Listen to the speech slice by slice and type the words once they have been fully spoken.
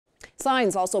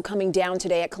Signs also coming down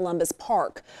today at Columbus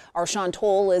Park. Our Sean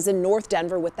Toll is in North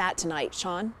Denver with that tonight.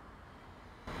 Sean?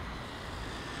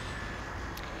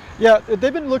 Yeah,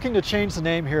 they've been looking to change the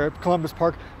name here at Columbus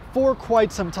Park for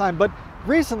quite some time, but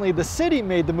recently the city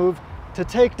made the move to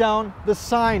take down the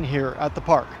sign here at the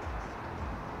park.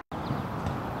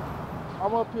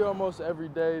 I'm up here almost every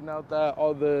day now that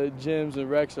all the gyms and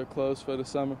recs are closed for the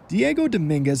summer. Diego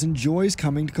Dominguez enjoys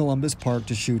coming to Columbus Park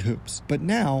to shoot hoops, but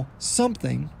now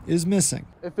something is missing.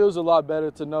 It feels a lot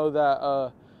better to know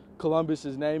that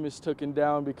Columbus's name is taken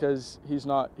down because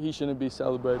he shouldn't be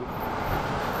celebrated.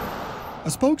 A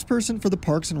spokesperson for the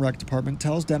Parks and Rec Department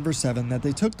tells Denver 7 that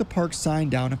they took the park sign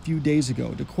down a few days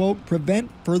ago to, quote, prevent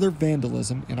further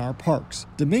vandalism in our parks.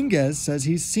 Dominguez says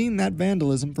he's seen that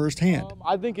vandalism firsthand.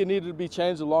 I think it needed to be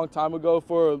changed a long time ago.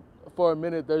 For a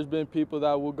minute, there's been people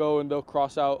that will go and they'll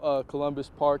cross out Columbus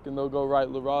Park and they'll go write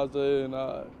La Raza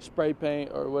and spray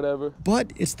paint or whatever.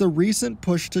 But it's the recent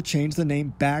push to change the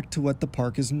name back to what the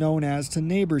park is known as to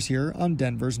neighbors here on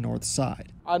Denver's north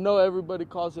side. I know everybody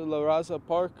calls it La Raza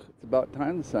Park. It's about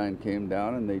time the sign came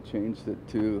down and they changed it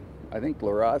to, I think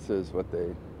La Raza is what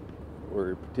they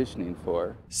were petitioning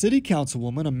for. City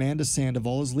Councilwoman Amanda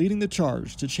Sandoval is leading the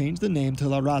charge to change the name to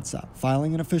La Raza,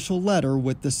 filing an official letter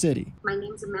with the city. My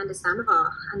name's Amanda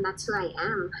Sandoval, and that's who I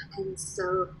am, and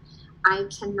so I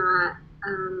cannot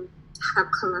have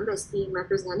Columbus being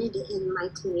represented in my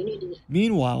community.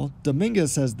 Meanwhile,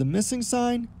 Dominguez says the missing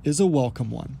sign is a welcome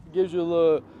one. It gives you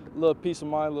a little peace of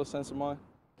mind, a little sense of mind.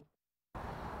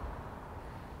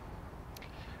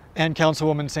 And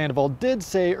Councilwoman Sandoval did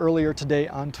say earlier today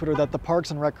on Twitter that the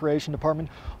Parks and Recreation Department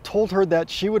told her that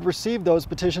she would receive those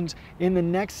petitions in the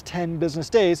next 10 business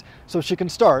days so she can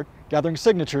start gathering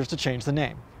signatures to change the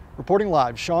name. Reporting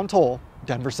live, Sean Toll,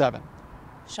 Denver 7.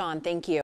 Sean, thank you.